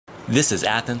This is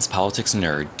Athens Politics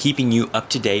Nerd, keeping you up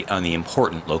to date on the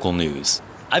important local news.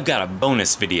 I've got a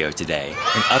bonus video today,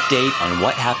 an update on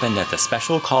what happened at the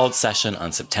special called session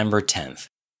on September 10th.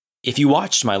 If you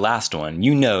watched my last one,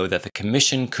 you know that the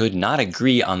commission could not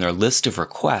agree on their list of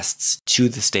requests to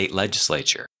the state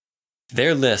legislature.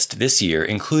 Their list this year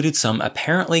included some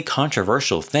apparently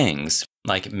controversial things,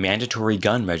 like mandatory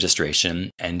gun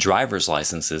registration and driver's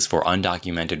licenses for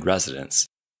undocumented residents.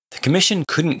 The commission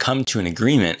couldn't come to an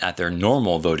agreement at their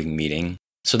normal voting meeting,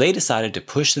 so they decided to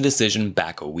push the decision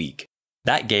back a week.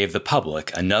 That gave the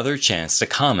public another chance to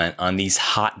comment on these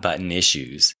hot-button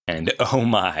issues, and oh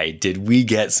my, did we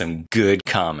get some good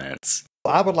comments.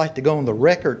 I would like to go on the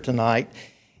record tonight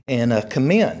and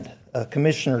commend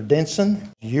Commissioner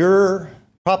Denson. Your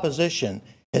proposition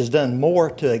has done more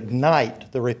to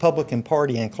ignite the Republican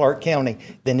Party in Clarke County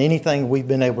than anything we've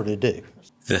been able to do.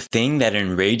 The thing that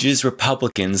enrages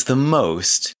Republicans the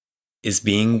most is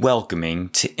being welcoming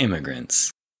to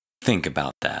immigrants. Think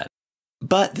about that.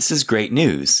 But this is great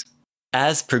news.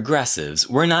 As progressives,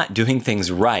 we're not doing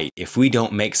things right if we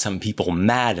don't make some people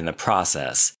mad in the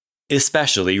process,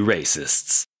 especially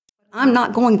racists. I'm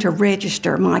not going to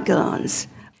register my guns.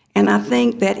 And I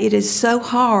think that it is so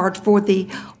hard for the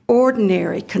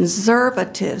ordinary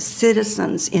conservative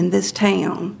citizens in this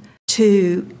town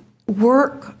to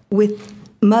work with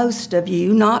most of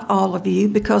you, not all of you,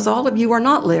 because all of you are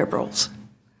not liberals.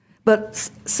 But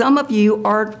some of you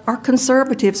are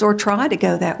conservatives or try to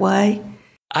go that way.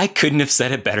 I couldn't have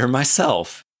said it better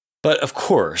myself. But of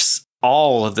course,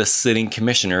 all of the sitting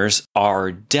commissioners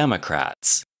are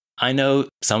Democrats. I know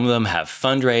some of them have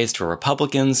fundraised for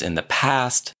Republicans in the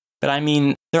past, but I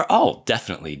mean, they're all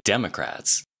definitely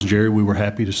Democrats. Jerry, we were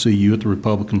happy to see you at the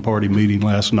Republican Party meeting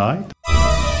last night.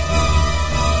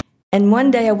 And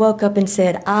one day I woke up and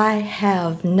said, I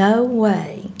have no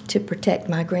way to protect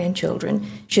my grandchildren.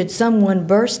 Should someone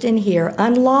burst in here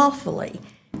unlawfully,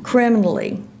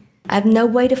 criminally, I have no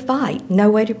way to fight, no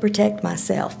way to protect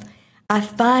myself. I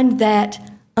find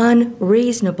that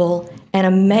unreasonable and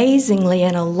amazingly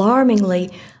and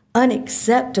alarmingly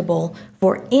unacceptable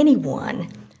for anyone.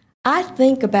 I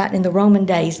think about in the Roman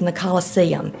days in the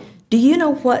Colosseum. Do you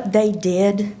know what they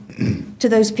did to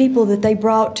those people that they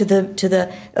brought, to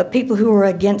the people who were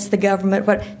against the government,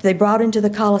 what they brought into the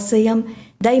Colosseum?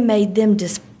 They made them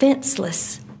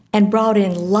defenseless and brought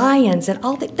in lions and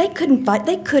all that. They couldn't fight.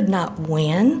 They could not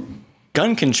win.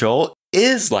 Gun control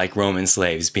is like Roman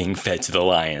slaves being fed to the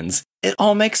lions. It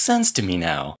all makes sense to me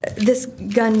now. This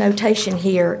gun notation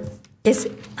here is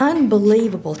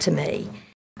unbelievable to me.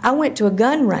 I went to a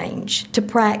gun range to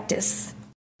practice,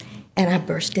 and I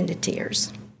burst into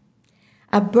tears.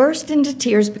 I burst into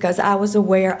tears because I was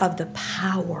aware of the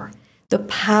power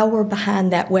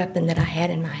behind that weapon that I had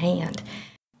in my hand.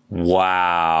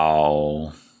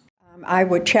 Wow. I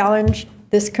would challenge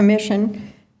this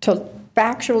commission to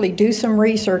factually do some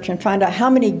research and find out how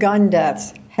many gun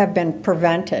deaths have been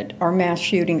prevented or mass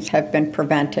shootings have been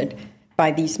prevented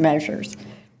by these measures.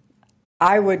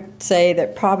 I would say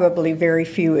that probably very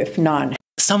few, if none.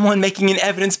 Someone making an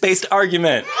evidence-based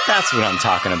argument. That's what I'm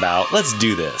talking about. Let's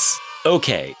do this.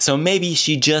 Okay, so maybe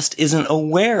she just isn't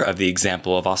aware of the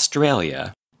example of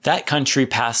Australia. That country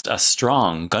passed a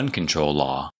strong gun control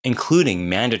law, including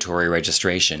mandatory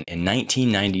registration in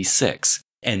 1996,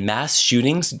 and mass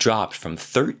shootings dropped from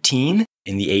 13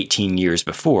 in the 18 years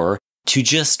before to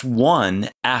just 1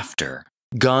 after.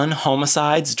 Gun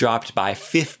homicides dropped by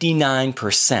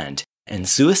 59% and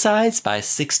suicides by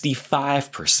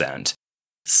 65%.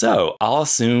 So, I'll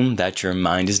assume that your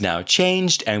mind is now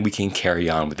changed and we can carry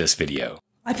on with this video.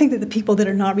 I think that the people that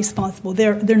are not responsible,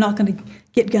 they're not going to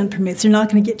get gun permits, they're not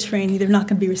going to get training, they're not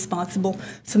going to be responsible.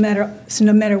 So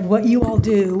no matter what you all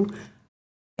do,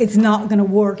 it's not going to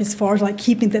work as far as like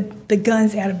keeping the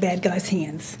guns out of bad guys'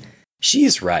 hands.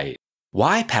 She's right.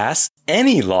 Why pass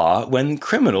any law when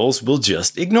criminals will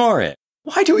just ignore it?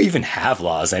 Why do we even have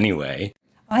laws anyway?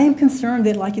 I am concerned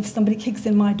that like if somebody kicks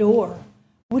in my door,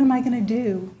 what am I going to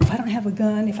do if I don't have a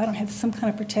gun, if I don't have some kind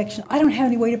of protection? I don't have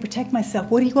any way to protect myself.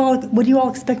 What do you all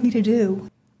expect me to do?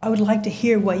 I would like to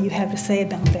hear what you have to say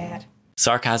about that.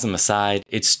 Sarcasm aside,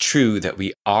 it's true that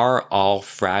we are all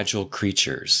fragile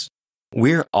creatures.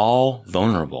 We're all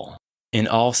vulnerable. In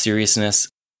all seriousness,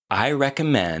 I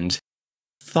recommend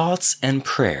thoughts and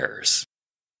prayers.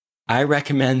 I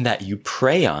recommend that you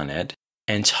pray on it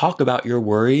and talk about your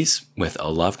worries with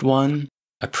a loved one,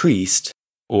 a priest,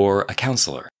 or a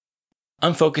counselor.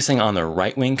 I'm focusing on the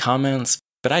right-wing comments,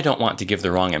 but I don't want to give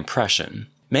the wrong impression.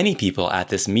 Many people at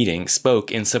this meeting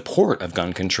spoke in support of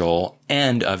gun control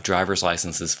and of driver's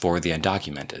licenses for the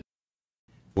undocumented.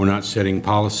 We're not setting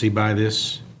policy by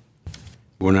this.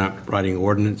 We're not writing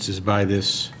ordinances by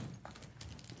this.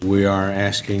 We are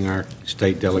asking our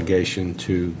state delegation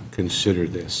to consider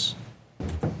this.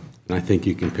 And I think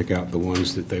you can pick out the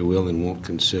ones that they will and won't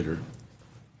consider.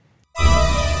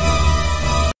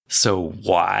 So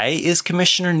why is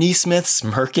Commissioner Neesmith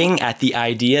smirking at the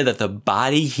idea that the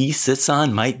body he sits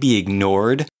on might be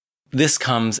ignored? This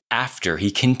comes after he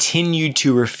continued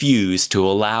to refuse to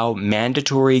allow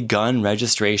mandatory gun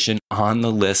registration on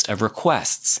the list of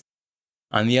requests.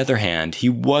 On the other hand, he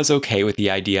was okay with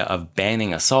the idea of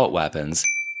banning assault weapons,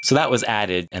 so that was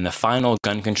added and the final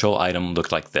gun control item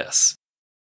looked like this.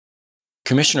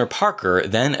 Commissioner Parker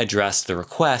then addressed the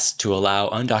request to allow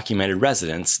undocumented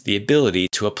residents the ability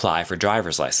to apply for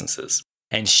driver's licenses,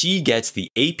 and she gets the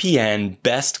APN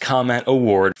Best Comment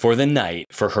Award for the night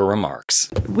for her remarks.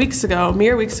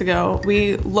 Mere weeks ago,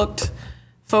 we looked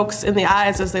folks in the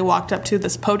eyes as they walked up to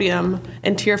this podium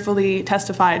and tearfully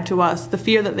testified to us the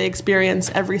fear that they experience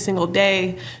every single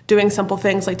day, doing simple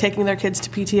things like taking their kids to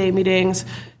PTA meetings,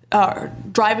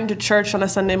 driving to church on a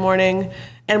Sunday morning,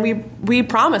 and we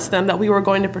promised them that we were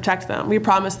going to protect them. We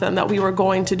promised them that we were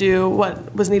going to do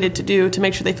what was needed to do to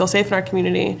make sure they feel safe in our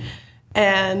community.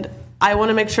 And I want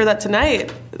to make sure that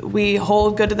tonight we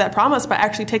hold good to that promise by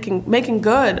actually making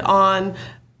good on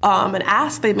an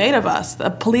ask they made of us, a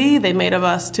plea they made of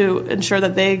us to ensure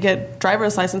that they get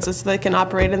driver's licenses so they can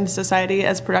operate in society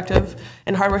as productive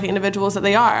and hardworking individuals that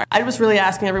they are. I was really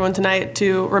asking everyone tonight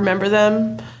to remember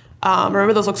them,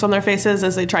 remember those looks on their faces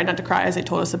as they tried not to cry as they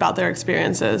told us about their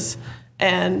experiences,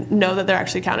 and know that they're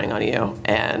actually counting on you.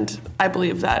 And I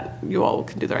believe that you all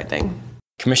can do the right thing.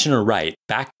 Commissioner Wright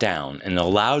backed down and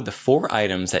allowed the 4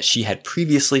 items that she had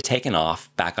previously taken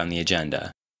off back on the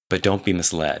agenda. But don't be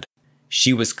misled.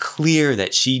 She was clear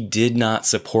that she did not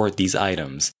support these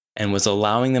items and was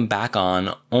allowing them back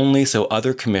on only so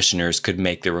other commissioners could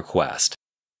make the request.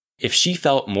 If she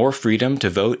felt more freedom to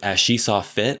vote as she saw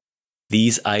fit,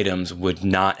 these items would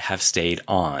not have stayed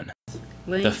on.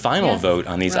 The final vote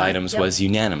on these items was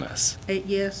unanimous. 8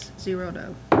 yes, 0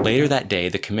 no. Later that day,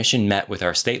 the commission met with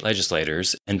our state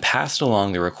legislators and passed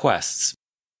along the requests,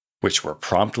 which were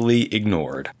promptly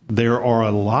ignored. There are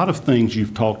a lot of things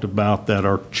you've talked about that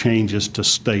are changes to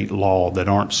state law that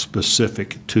aren't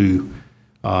specific to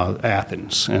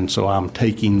Athens. And so I'm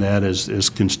taking that as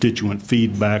constituent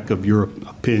feedback of your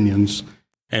opinions.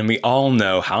 And we all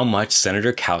know how much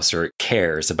Senator Cowsert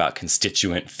cares about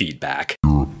constituent feedback.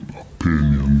 Your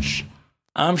opinions.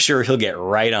 I'm sure he'll get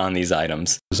right on these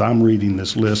items. As I'm reading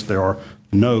this list, there are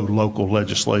no local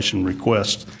legislation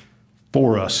requests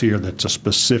for us here that's a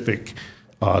specific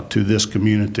to this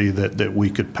community that we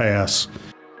could pass.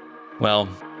 Well,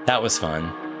 that was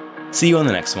fun. See you on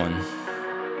the next one.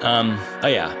 Oh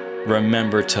yeah,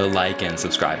 remember to like and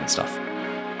subscribe and stuff.